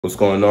What's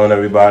going on,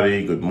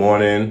 everybody? Good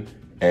morning.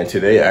 And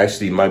today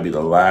actually might be the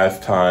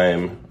last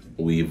time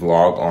we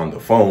vlog on the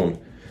phone,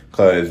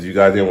 because you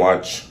guys didn't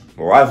watch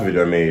the last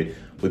video I made.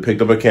 We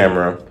picked up a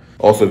camera.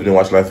 Also, if you didn't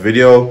watch the last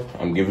video,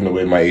 I'm giving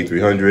away my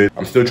A300.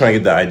 I'm still trying to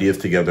get the ideas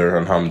together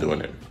on how I'm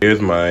doing it.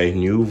 Here's my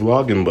new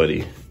vlogging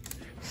buddy.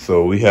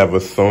 So we have a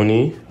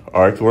Sony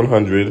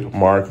RX100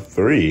 Mark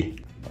III.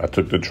 I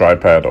took the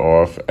tripod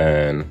off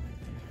and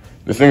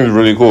this thing is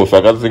really cool. So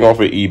I got this thing off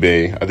of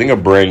eBay. I think a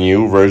brand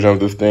new version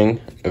of this thing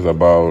is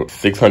about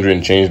 $600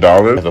 and change. It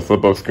has a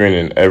flip up screen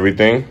and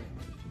everything.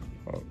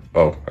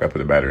 Oh, I gotta put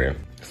the battery in.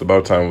 It's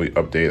about time we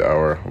update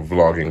our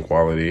vlogging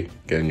quality,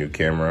 get a new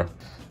camera.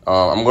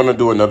 I'm gonna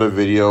do another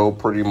video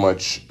pretty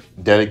much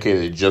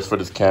dedicated just for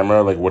this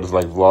camera, like what it's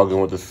like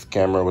vlogging with this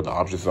camera, what the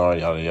options are,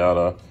 yada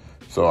yada.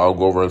 So I'll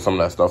go over some of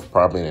that stuff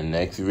probably in the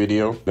next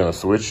video. Gonna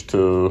switch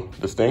to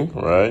this thing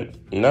right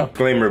now.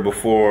 Disclaimer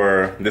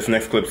before this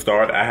next clip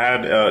start. I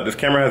had this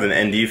camera has an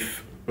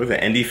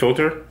ND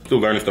filter. Still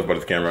learning stuff about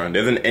this camera.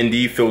 There's an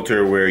ND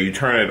filter where you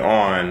turn it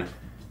on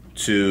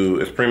to,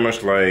 it's pretty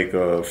much like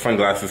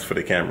sunglasses for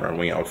the camera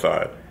when you're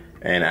outside.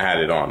 And I had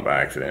it on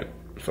by accident.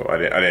 So I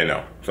didn't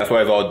know. So that's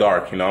why it's all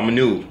dark. You know, I'm a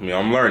noob. You know,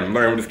 I'm learning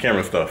with this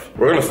camera stuff.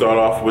 We're gonna start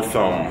off with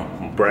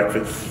some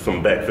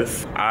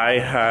breakfast. I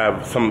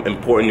have some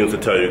important news to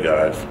tell you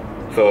guys.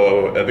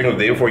 So I think it was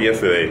the day before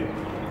yesterday,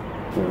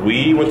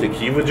 we went to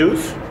Kiva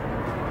Juice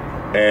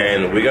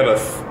and we got a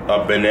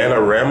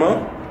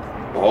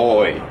banana-rama.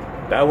 Boy,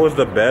 that was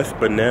the best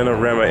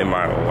banana-rama in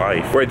my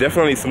life. We're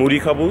definitely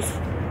smoothie couples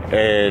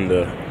and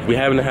we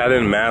haven't had it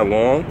in mad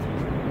long.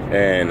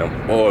 And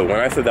boy,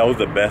 when I said that was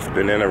the best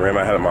banana rim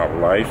I had in my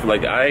life,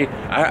 like I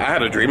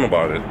had a dream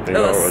about it. You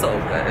know? Was so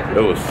good.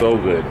 It was so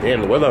good.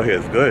 And the weather out here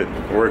is good.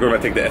 We're gonna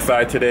take that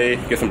aside today,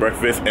 get some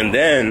breakfast, and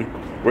then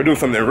we're doing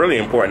something really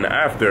important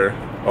after.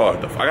 Oh,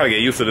 I gotta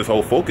get used to this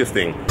whole focus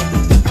thing.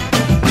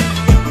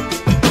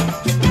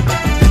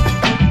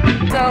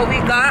 So we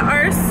got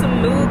our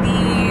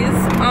smoothies.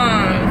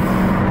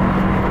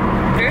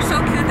 They're so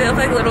cute. They look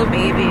like little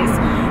babies.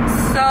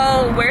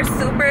 So we're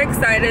super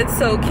excited.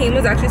 So Keem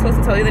was actually supposed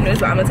to tell you the news,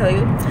 but I'm gonna tell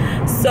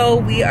you. So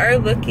we are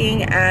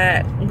looking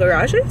at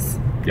garages.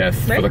 Yes,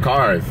 right? For the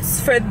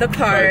cars. For the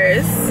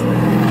cars.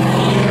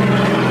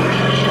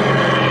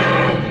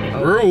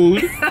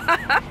 Rude.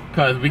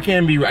 Cause I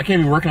can't be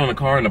working on a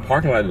car in the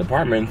parking lot of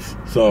apartments.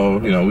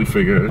 So, you know, we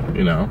figured,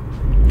 you know.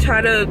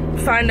 Try to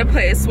find a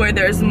place where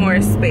there's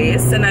more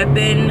space. And I've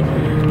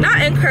been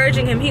not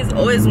encouraging him. He's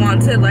always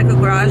wanted like a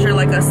garage or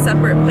like a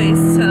separate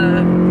place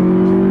to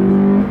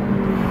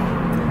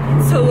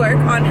work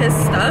on his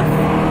stuff.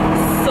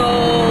 So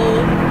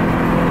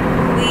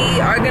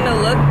we are gonna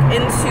look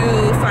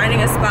into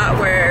finding a spot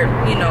where,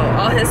 you know,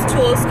 all his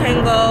tools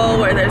can go,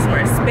 where there's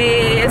more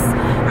space.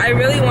 I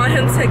really want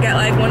him to get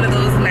like one of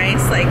those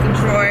nice like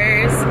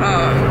drawers,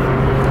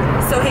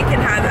 so he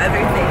can have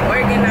everything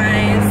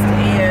organized,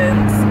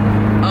 and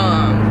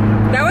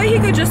that way he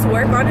could just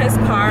work on his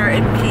car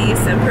in peace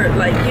and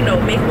like, you know,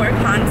 make more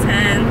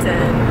content,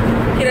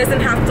 and he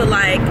doesn't have to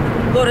like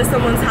go to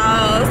someone's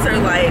house or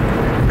like,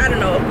 I don't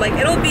know, like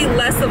it'll be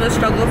less of a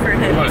struggle for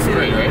him to.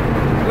 Straight,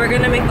 right? We're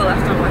gonna make the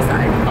left on one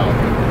side.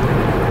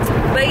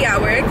 Oh. But yeah,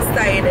 we're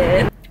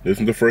excited. This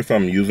is the first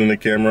time I'm using the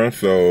camera,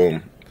 so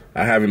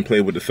I haven't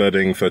played with the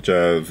settings such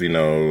as, you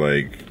know,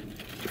 like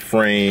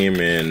frame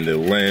and the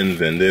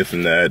lens and this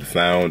and that,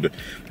 sound,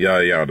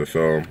 yada yada.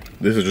 So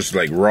this is just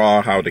like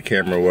raw how the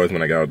camera was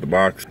when I got out of the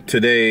box.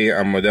 Today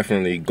I'm gonna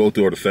definitely go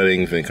through all the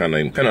settings and kind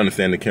of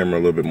understand the camera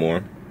a little bit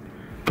more.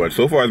 But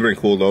so far it's been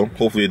cool though.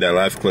 Hopefully that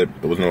last clip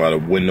there wasn't a lot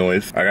of wind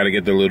noise. I gotta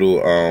get the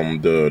little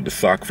the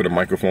sock for the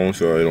microphone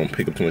so I don't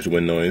pick up too much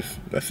wind noise.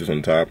 That's just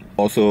on top.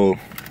 Also,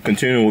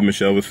 continuing what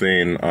Michelle was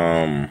saying,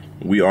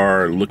 we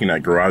are looking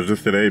at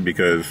garages today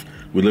because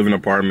we live in an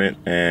apartment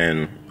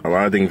and a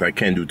lot of things I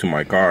can't do to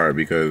my car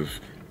because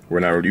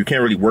you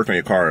can't really work on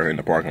your car in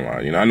the parking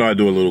lot. You know, I know I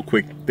do a little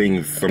quick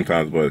things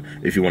sometimes, but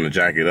if you want to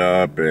jack it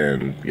up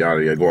and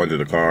yada, go into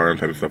the car and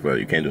type of stuff that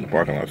you can't do in the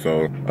parking lot.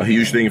 So a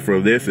huge thing for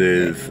this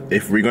is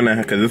if we're gonna,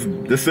 because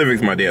this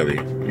Civic's my daily.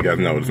 You guys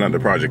know it's not the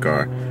project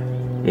car.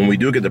 When we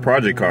do get the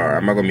project car,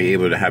 I'm not gonna be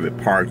able to have it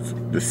parked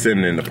just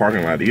sitting in the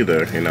parking lot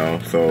either. You know,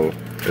 so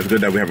it's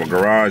good that we have a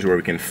garage where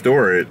we can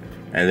store it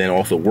and then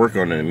also work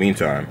on it in the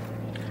meantime.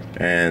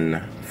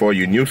 And for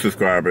you new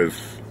subscribers,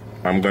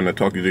 I'm gonna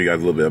talk to you guys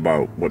a little bit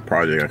about what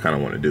project I kind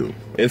of want to do.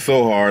 It's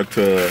so hard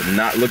to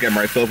not look at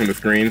myself in the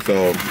screen,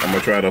 so I'm gonna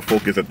try to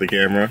focus at the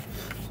camera.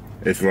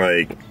 It's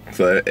like,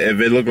 so if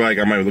it looked like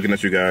I might be looking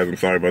at you guys, I'm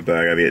sorry about that.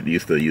 I gotta get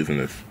used to using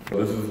this.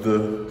 So this is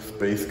the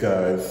space,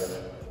 guys,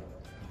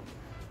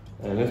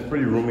 and it's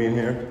pretty roomy in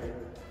here.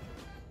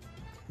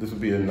 This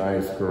would be a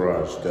nice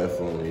garage,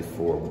 definitely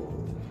for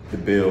the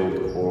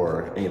Build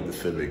or any of the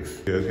Civics.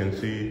 You guys can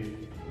see,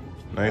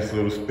 nice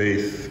little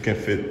space, can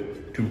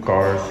fit 2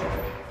 cars.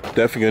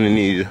 Definitely gonna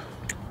need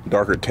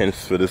darker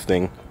tints for this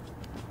thing.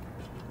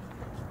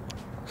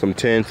 Some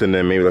tints and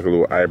then maybe like a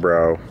little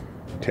eyebrow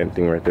tint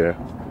thing right there.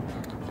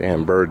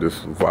 Damn, bird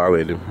just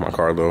violated my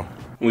car though.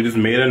 We just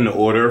made an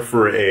order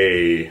for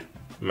a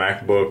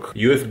MacBook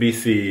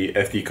USB-C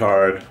SD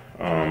card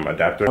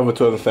adapter. I have a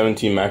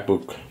 2017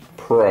 MacBook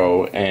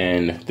Pro,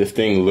 and this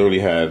thing literally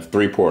has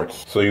 3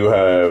 ports. So you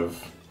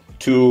have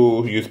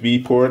 2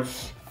 USB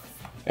ports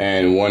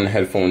and 1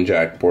 headphone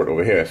jack port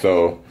over here.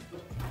 So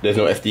there's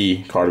no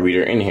SD card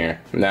reader in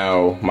here.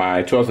 Now,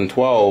 my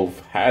 2012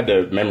 had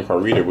the memory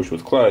card reader, which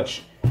was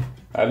clutch.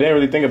 I didn't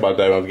really think about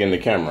that when I was getting the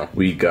camera.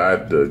 We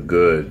got the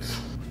goods.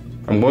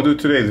 I'm going to do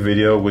today's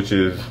video, which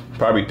is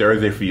probably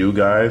Thursday for you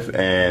guys,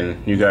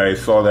 and you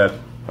guys saw that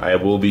I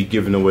will be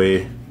giving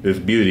away this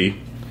beauty.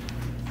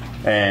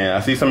 And I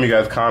see some of you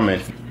guys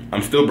comment.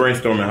 I'm still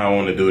brainstorming how I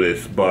want to do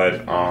this,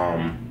 but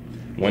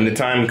when the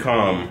time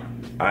comes,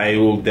 I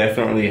will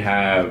definitely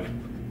have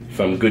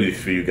some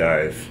goodies for you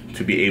guys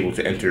to be able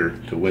to enter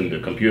to win the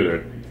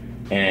computer.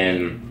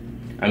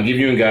 And I'm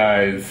giving you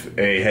guys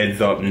a heads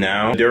up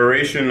now. The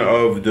duration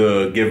of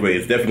the giveaway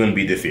is definitely going to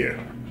be this year.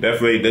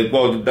 Definitely,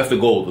 well, that's the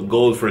goal. The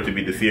goal is for it to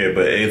be this year,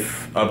 but it's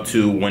up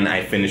to when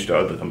I finish the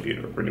other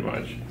computer, pretty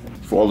much.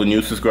 For all the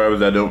new subscribers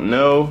that don't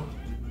know,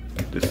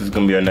 this is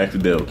gonna be our next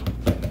build,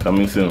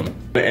 coming soon.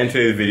 I'm gonna end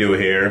today's video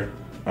here.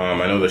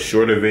 I know the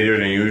shorter video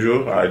than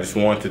usual. I just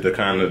wanted to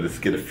kind of just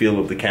get a feel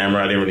of the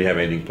camera. I didn't really have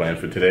anything planned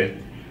for today,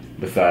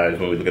 besides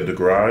when we look at the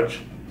garage.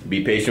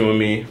 Be patient with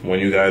me when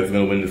you guys are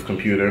gonna win this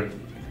computer.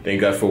 Thank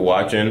you guys for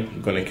watching.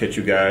 I'm gonna catch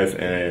you guys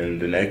in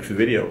the next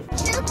video.